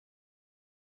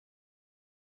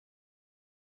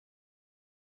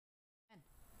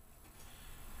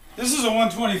This is a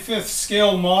 1/25th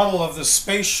scale model of the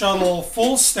Space Shuttle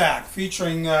full stack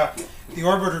featuring the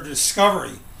orbiter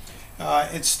Discovery.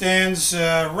 It stands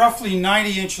roughly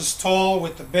 90 inches tall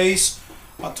with the base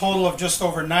a total of just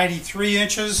over 93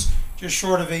 inches, just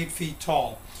short of 8 feet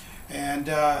tall. And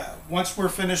once we're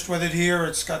finished with it here,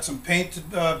 it's got some paint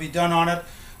to be done on it,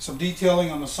 some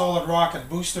detailing on the solid rocket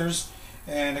boosters,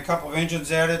 and a couple of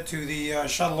engines added to the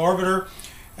shuttle orbiter.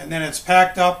 And then it's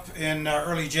packed up in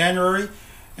early January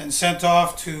and sent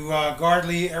off to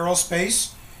Gardley Aerospace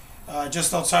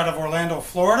just outside of Orlando,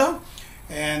 Florida.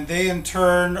 And they in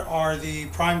turn are the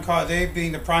they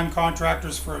being the prime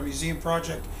contractors for a museum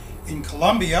project in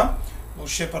Colombia, will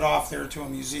ship it off there to a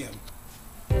museum.